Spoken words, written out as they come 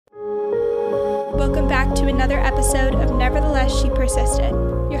Welcome back to another episode of Nevertheless She Persisted,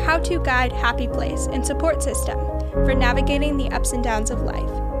 your how-to guide, happy place, and support system for navigating the ups and downs of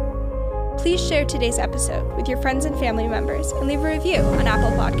life. Please share today's episode with your friends and family members and leave a review on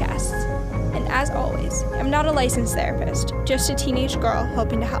Apple Podcasts. And as always, I'm not a licensed therapist, just a teenage girl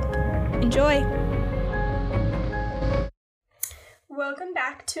hoping to help. Enjoy! Welcome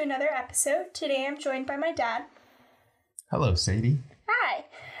back to another episode. Today I'm joined by my dad. Hello, Sadie. Hi.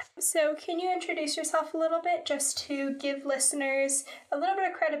 So can you introduce yourself a little bit just to give listeners a little bit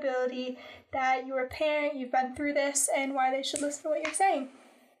of credibility that you're a parent, you've been through this, and why they should listen to what you're saying?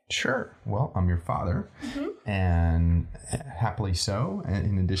 Sure. Well, I'm your father, and happily so,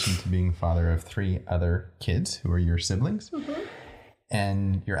 in addition to being father of 3 other kids who are your siblings.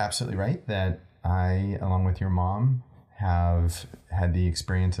 And you're absolutely right that I, along with your mom, have had the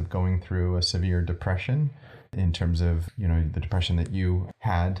experience of going through a severe depression in terms of, the depression that you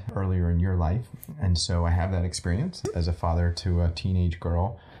had earlier in your life. And so I have that experience as a father to a teenage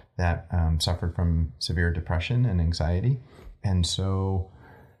girl that suffered from severe depression and anxiety. And so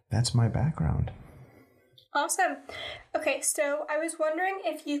that's my background. Awesome. Okay, so I was wondering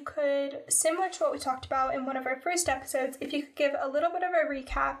if you could, similar to what we talked about in one of our first episodes, if you could give a little bit of a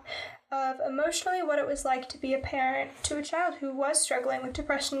recap of emotionally what it was like to be a parent to a child who was struggling with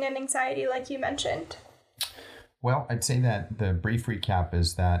depression and anxiety, like you mentioned. Well, I'd say that the brief recap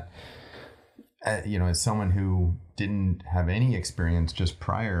is that, as someone who didn't have any experience just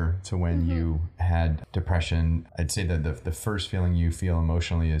prior to when you had depression, I'd say that the first feeling you feel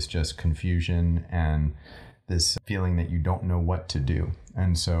emotionally is just confusion and this feeling that you don't know what to do.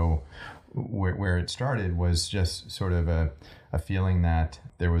 And so where it started was just sort of a feeling that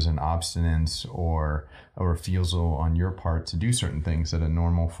there was an obstinance or a refusal on your part to do certain things that a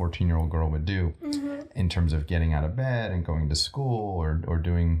normal 14-year-old girl would do in terms of getting out of bed and going to school or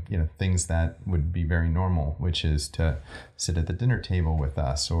doing things that would be very normal, which is to sit at the dinner table with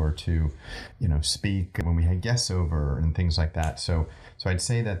us or to speak when we had guests over and things like that. So I'd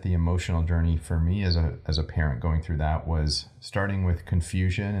say that the emotional journey for me as a parent going through that was starting with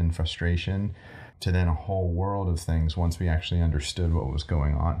confusion and frustration to then a whole world of things once we actually understood what was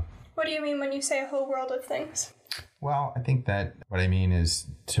going on. What do you mean when you say a whole world of things? Well, I think that what I mean is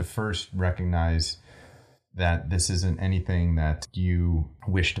to first recognize that this isn't anything that you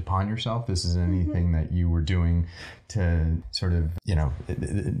wished upon yourself. This isn't anything that you were doing to sort of,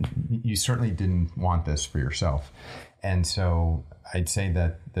 you certainly didn't want this for yourself. And so I'd say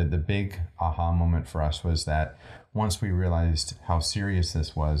that the big aha moment for us was that once we realized how serious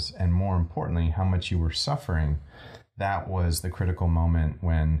this was, and more importantly, how much you were suffering, that was the critical moment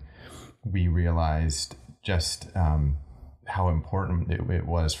when we realized just how important it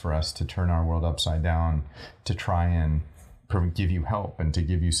was for us to turn our world upside down, to try and give you help and to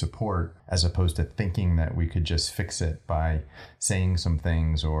give you support, as opposed to thinking that we could just fix it by saying some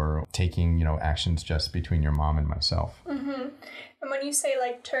things or taking, actions just between your mom and myself. And when you say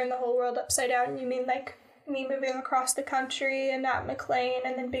turn the whole world upside down, you mean me moving across the country and at McLean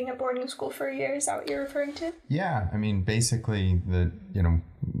and then being at boarding school for a year? Is that what you're referring to? Yeah. I mean, basically,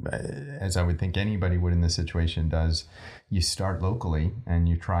 as I would think anybody would in this situation does, you start locally and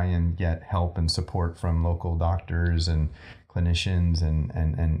you try and get help and support from local doctors and clinicians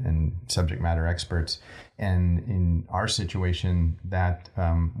and subject matter experts. And in our situation, that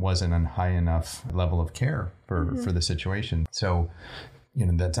wasn't a high enough level of care for the situation. So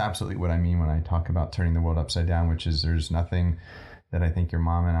that's absolutely what I mean when I talk about turning the world upside down, which is there's nothing that I think your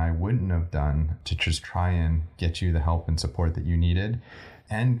mom and I wouldn't have done to just try and get you the help and support that you needed.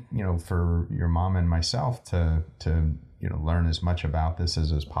 And, for your mom and myself to learn as much about this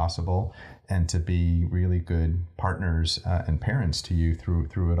as is possible and to be really good partners and parents to you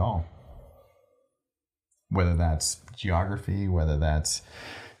through it all. Whether that's geography, whether that's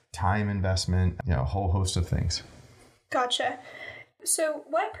time investment, a whole host of things. Gotcha. So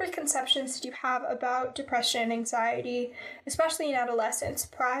what preconceptions did you have about depression and anxiety, especially in adolescence,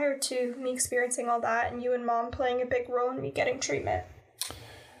 prior to me experiencing all that and you and mom playing a big role in me getting treatment?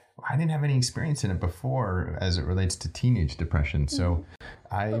 I didn't have any experience in it before as it relates to teenage depression. So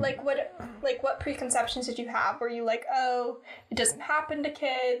what preconceptions did you have? Were you like, oh, it doesn't happen to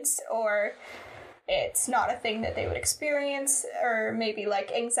kids, or it's not a thing that they would experience, or maybe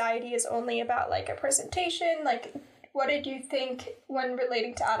anxiety is only about a presentation? What did you think when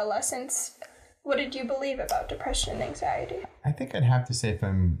relating to adolescence? What did you believe about depression and anxiety? I think I'd have to say, if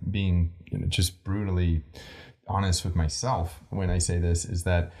I'm being just brutally honest with myself when I say this, is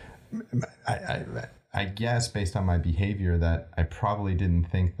that I guess based on my behavior that I probably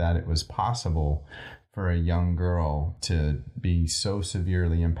didn't think that it was possible for a young girl to be so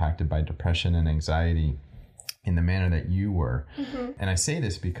severely impacted by depression and anxiety in the manner that you were. And I say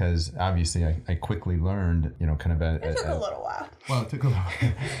this because obviously I quickly learned, kind of it took a little while. Well, it took a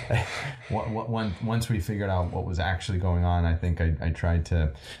little once we figured out what was actually going on, I think I tried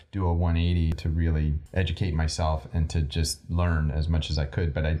to do a 180 to really educate myself and to just learn as much as I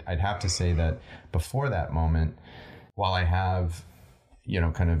could. But I'd have to say that before that moment, while I have,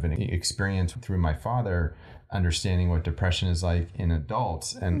 kind of an experience through my father, understanding what depression is like in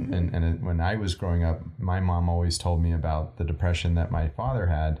adults. And when I was growing up, my mom always told me about the depression that my father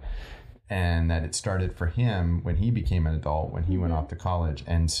had, and that it started for him when he became an adult, when he went off to college.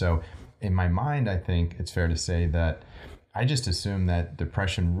 And so in my mind, I think it's fair to say that I just assume that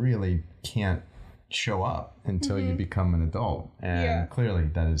depression really can't show up until you become an adult. And clearly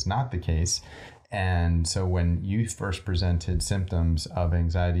that is not the case. And so when you first presented symptoms of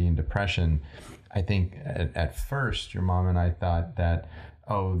anxiety and depression, I think at first your mom and I thought that,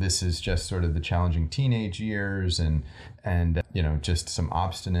 oh, this is just sort of the challenging teenage years and just some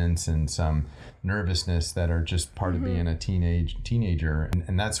obstinance and some nervousness that are just part of being a teenager.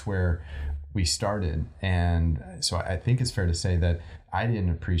 And that's where we started. And so I think it's fair to say that I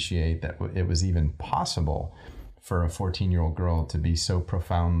didn't appreciate that it was even possible for a 14-year-old girl to be so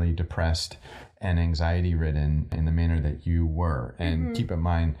profoundly depressed and anxiety ridden in the manner that you were. And keep in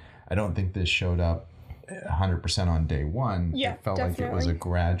mind, I don't think this showed up 100% on day one. Yeah, it felt definitely. like it was a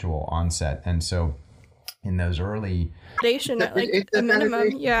gradual onset. And so in those early... Validation at like a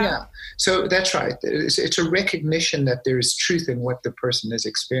minimum. Yeah. So that's right. It's a recognition that there is truth in what the person is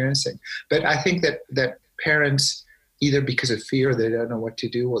experiencing. But I think that parents, either because of fear, they don't know what to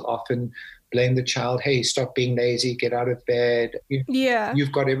do, will often blame the child. Hey, stop being lazy, get out of bed.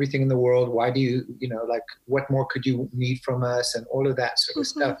 You've got everything in the world. Why do you, what more could you need from us, and all of that sort of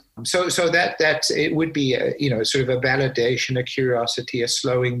stuff. So that's it would be sort of a validation, a curiosity, a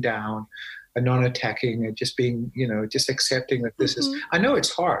slowing down, a non-attacking, and just being, just accepting that this is, I know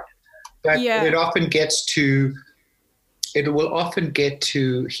it's hard, but it will often get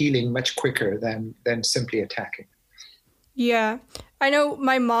to healing much quicker than simply attacking. Yeah. I know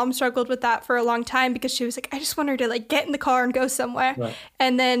my mom struggled with that for a long time because she was like, I just want her to like get in the car and go somewhere. Right.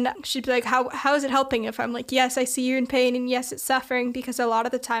 And then she'd be like, how is it helping? If I'm like, yes, I see you in pain and yes, it's suffering, because a lot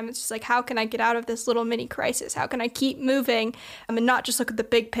of the time it's just like, how can I get out of this little mini crisis? How can I keep moving and not just look at the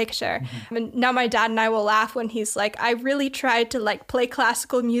big picture? And now my dad and I will laugh when he's like, I really tried to like play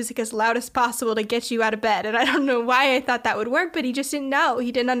classical music as loud as possible to get you out of bed. And I don't know why I thought that would work, but he just didn't know.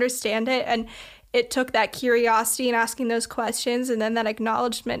 He didn't understand it. And it took that curiosity and asking those questions and then that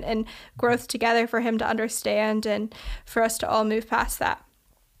acknowledgement and growth together for him to understand and for us to all move past that.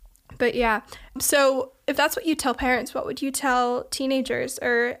 But yeah, so if that's what you tell parents, what would you tell teenagers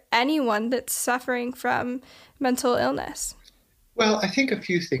or anyone that's suffering from mental illness? Well, I think a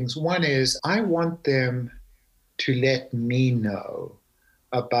few things. One is I want them to let me know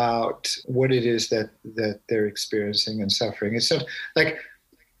about what it is that they're experiencing and suffering. It's so, like,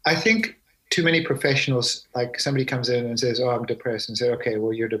 I think too many professionals, like somebody comes in and says, oh, I'm depressed, and say, okay,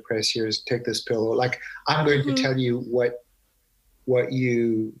 well, you're depressed, here's, take this pill. Or like, I'm going to tell you what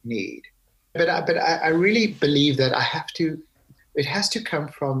you need. But I really believe that it has to come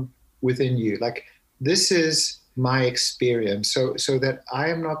from within you. Like, this is my experience. So that I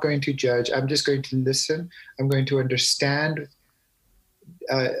am not going to judge. I'm just going to listen. I'm going to understand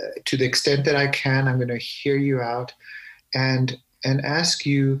to the extent that I can. I'm going to hear you out and ask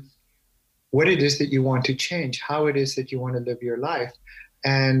you what it is that you want to change, how it is that you want to live your life.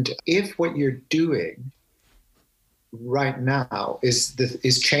 And if what you're doing right now is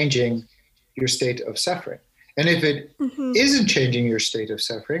changing your state of suffering, and if it isn't changing your state of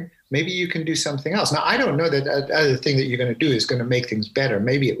suffering, maybe you can do something else. Now, I don't know that other thing that you're going to do is going to make things better.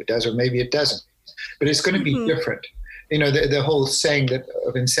 Maybe it does, or maybe it doesn't. But it's going to be different. The whole saying that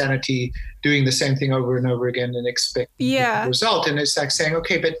of insanity, doing the same thing over and over again and expecting a result. And it's like saying,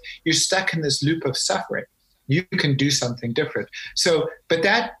 okay, but you're stuck in this loop of suffering. You can do something different. So, but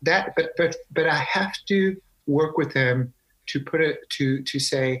I have to work with them to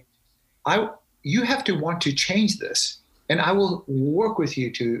say, you have to want to change this, and I will work with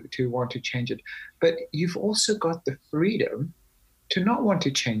you to want to change it. But you've also got the freedom to not want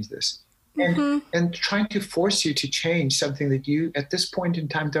to change this. And trying to force you to change something that you at this point in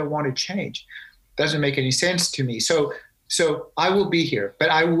time don't want to change doesn't make any sense to me. So I will be here, but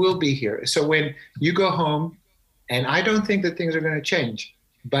I will be here. So when you go home, and I don't think that things are going to change,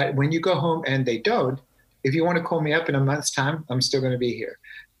 but when you go home and they don't, if you want to call me up in a month's time, I'm still going to be here.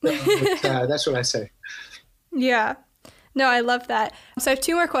 That's what I say. Yeah. No, I love that. So I have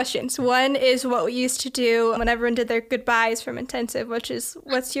two more questions. One is what we used to do when everyone did their goodbyes from intensive, which is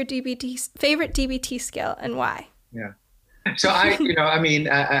what's your favorite DBT skill and why? Yeah. So I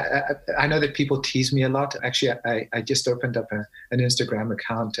know that people tease me a lot. Actually, I just opened up an Instagram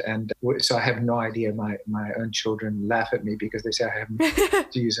account, and so I have no idea. My own children laugh at me because they say I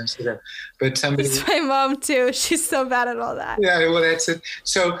haven't to use Instagram. But somebody, it's my mom too. She's so bad at all that. Yeah, well, that's it.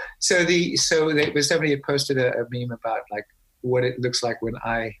 So there was somebody had posted a meme about like what it looks like when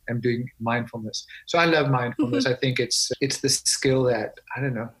I am doing mindfulness. So I love mindfulness. I think it's the skill that, I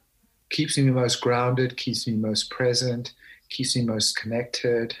don't know, keeps me most grounded, keeps me most present, keeps me most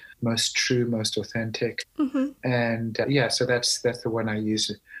connected, most true, most authentic. And so that's the one I use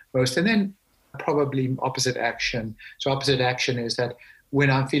most. And then probably opposite action. So opposite action is that when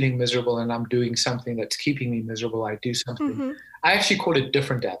I'm feeling miserable and I'm doing something that's keeping me miserable, I do something. I actually call it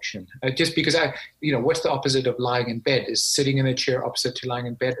different action, just because what's the opposite of lying in bed? Is sitting in a chair opposite to lying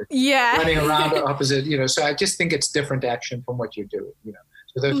in bed? Yeah. Running around opposite, so I just think it's different action from what you're doing,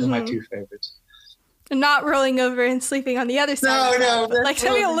 So those are my two favorites. Not rolling over and sleeping on the other side. No, like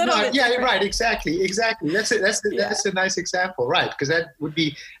something a little bit. Yeah, different. Right. Exactly. That's a nice example, right? Because that would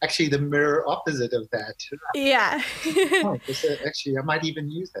be actually the mirror opposite of that. Yeah. Actually, I might even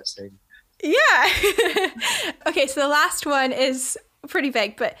use that saying. Yeah. Okay, so the last one is pretty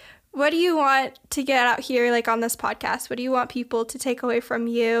vague, but what do you want to get out here, like on this podcast? What do you want people to take away from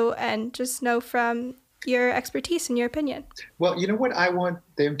you and just know from your expertise and your opinion? Well, what I want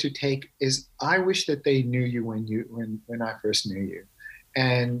them to take is, I wish that they knew you when I first knew you,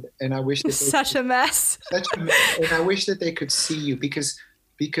 and I wish that such a mess. And I wish that they could see you because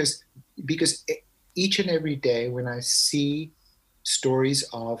each and every day when I see stories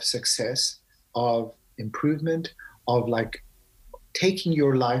of success, of improvement, of like taking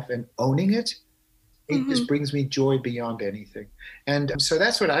your life and owning it, it just brings me joy beyond anything. And so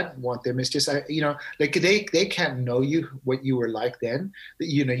that's what I want them, is just, like they can't know you, what you were like then,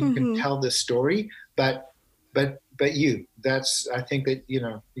 you can tell the story, but I think that,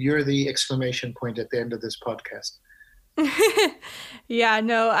 you're the exclamation point at the end of this podcast. Yeah,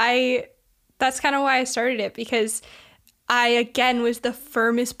 no, that's kind of why I started it, because I, again, was the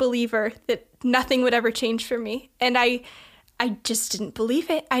firmest believer that nothing would ever change for me. And I just didn't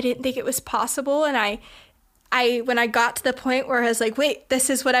believe it. I didn't think it was possible. And I when I got to the point where I was like, wait, this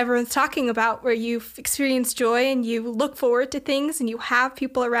is what everyone's talking about, where you've experienced joy and you look forward to things and you have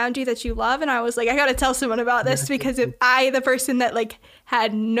people around you that you love. And I was like, I got to tell someone about this, because if I, the person that like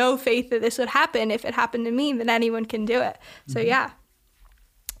had no faith that this would happen, if it happened to me, then anyone can do it. So yeah.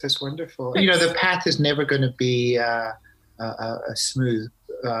 That's wonderful. The path is never going to be a smooth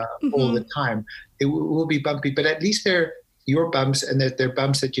all the time. It will be bumpy, but at least they're your bumps, and that they're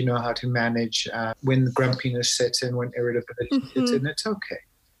bumps that you know how to manage when grumpiness sets in, when irritability sets in. It's okay.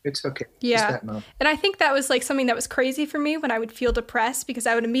 It's okay. Yeah. And I think that was like something that was crazy for me when I would feel depressed, because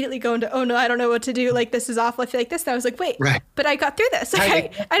I would immediately go into, oh no, I don't know what to do. Like, this is awful. I feel like this. And I was like, wait, but I got through this.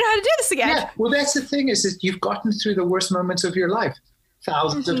 Like, I know how to do this again. Yeah. Well, that's the thing, is that you've gotten through the worst moments of your life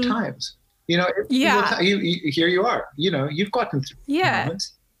thousands of times. Here you are. You've gotten through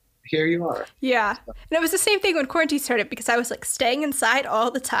moments. Here you are. Yeah. And it was the same thing when quarantine started, because I was like staying inside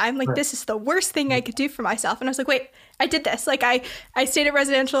all the time. Like, this is the worst thing I could do for myself. And I was like, wait, I did this. Like, I stayed at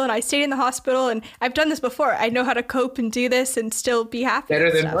residential and I stayed in the hospital, and I've done this before. I know how to cope and do this and still be happy.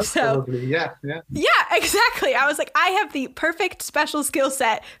 Better than most, probably. Yeah. Yeah, exactly. I was like, I have the perfect special skill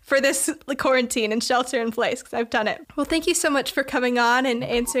set for this quarantine and shelter in place, because I've done it. Well, thank you so much for coming on and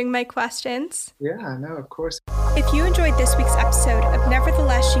answering my questions. Yeah, no, of course. If you enjoyed this week's episode of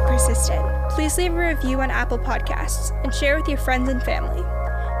Nevertheless She Persisted, please leave a review on Apple Podcasts and share with your friends and family.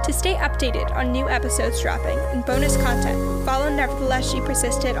 To stay updated on new episodes dropping and bonus content, follow Nevertheless She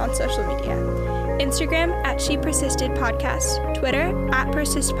Persisted on social media. Instagram at She Persisted Podcast, Twitter at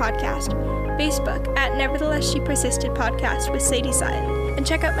Persist Podcast, Facebook at Nevertheless She Persisted Podcast with Sadie Sutton, and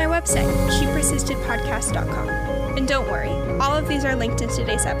check out my website, shepersistedpodcast.com. And don't worry, all of these are linked in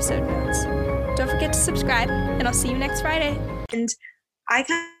today's episode notes. Don't forget to subscribe, and I'll see you next Friday. And I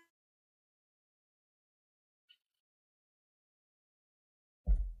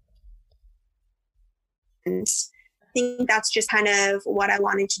think that's just kind of what I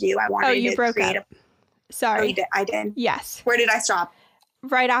wanted to do. I wanted you to broke create up. Sorry. I did. Yes. Where did I stop?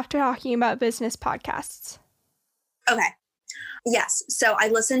 Right after talking about business podcasts. Okay. Yes. So I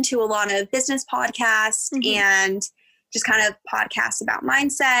listened to a lot of business podcasts and just kind of podcasts about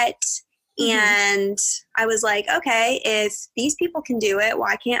mindset. And I was like, okay, if these people can do it,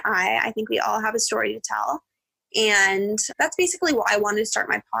 why can't I? I think we all have a story to tell. And that's basically why I wanted to start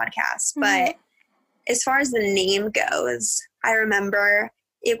my podcast. But as far as the name goes, I remember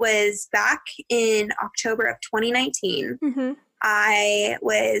it was back in October of 2019. Mm-hmm. I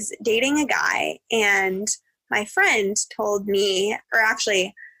was dating a guy, and my friend told me, or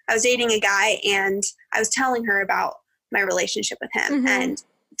actually I was dating a guy and I was telling her about my relationship with him. Mm-hmm. And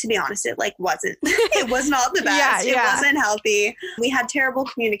to be honest, it wasn't, it was not the best. It wasn't healthy. We had terrible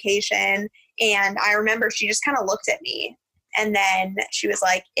communication. And I remember she just kind of looked at me, and then she was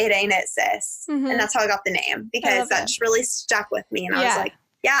like, "It ain't it, sis." Mm-hmm. And that's how I got the name, because that just really stuck with me. And I was like,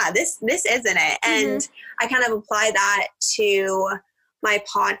 yeah, this isn't it. And I kind of apply that to my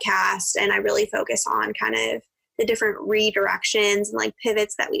podcast, and I really focus on kind of the different redirections and like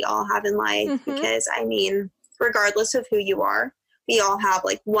pivots that we all have in life. Because I mean, regardless of who you are, we all have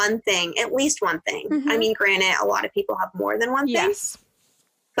like one thing, at least one thing. I mean, granted, a lot of people have more than one thing,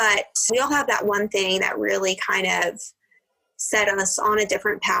 but we all have that one thing that really kind of set us on a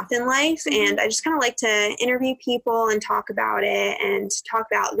different path in life. And I just kind of like to interview people and talk about it and talk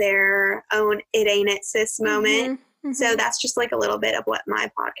about their own "it ain't it, sis" moment. So that's just like a little bit of what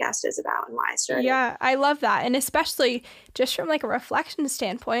my podcast is about and why I started. Yeah, I love that. And especially just from like a reflection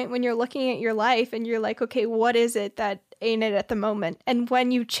standpoint, when you're looking at your life and you're like, okay, what is it that ain't it at the moment? And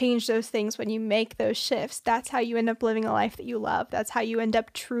when you change those things, when you make those shifts, that's how you end up living a life that you love. That's how you end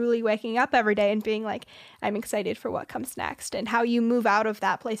up truly waking up every day and being like, I'm excited for what comes next, and how you move out of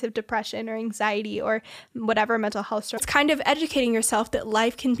that place of depression or anxiety or whatever mental health struggle. It's kind of educating yourself that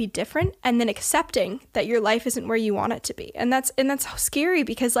life can be different, and then accepting that your life isn't where you want it to be. And that's scary,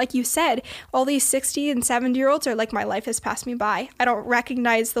 because like you said, all these 60 and 70-year-olds are like, my life has passed me by. I don't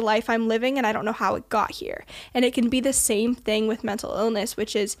recognize the life I'm living, and I don't know how it got here. And it can be the same thing with mental illness,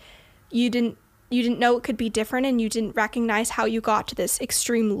 which is you didn't know it could be different, and you didn't recognize how you got to this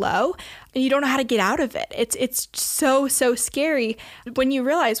extreme low, and you don't know how to get out of it. It's so scary when you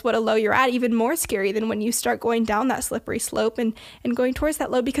realize what a low you're at, even more scary than when you start going down that slippery slope and going towards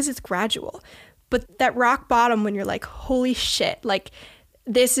that low, because it's gradual. But that rock bottom, when you're like, holy shit, like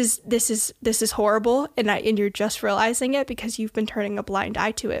this is horrible, and you're just realizing it because you've been turning a blind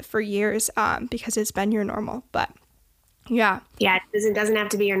eye to it for years, because it's been your normal. But yeah, it doesn't have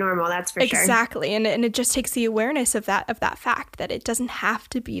to be your normal, that's for sure. Exactly. And it just takes the awareness of that fact that it doesn't have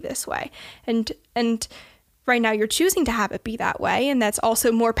to be this way. And right now you're choosing to have it be that way, and that's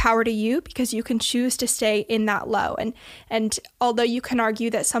also more power to you, because you can choose to stay in that low. And although you can argue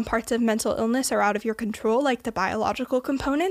that some parts of mental illness are out of your control, like the biological component,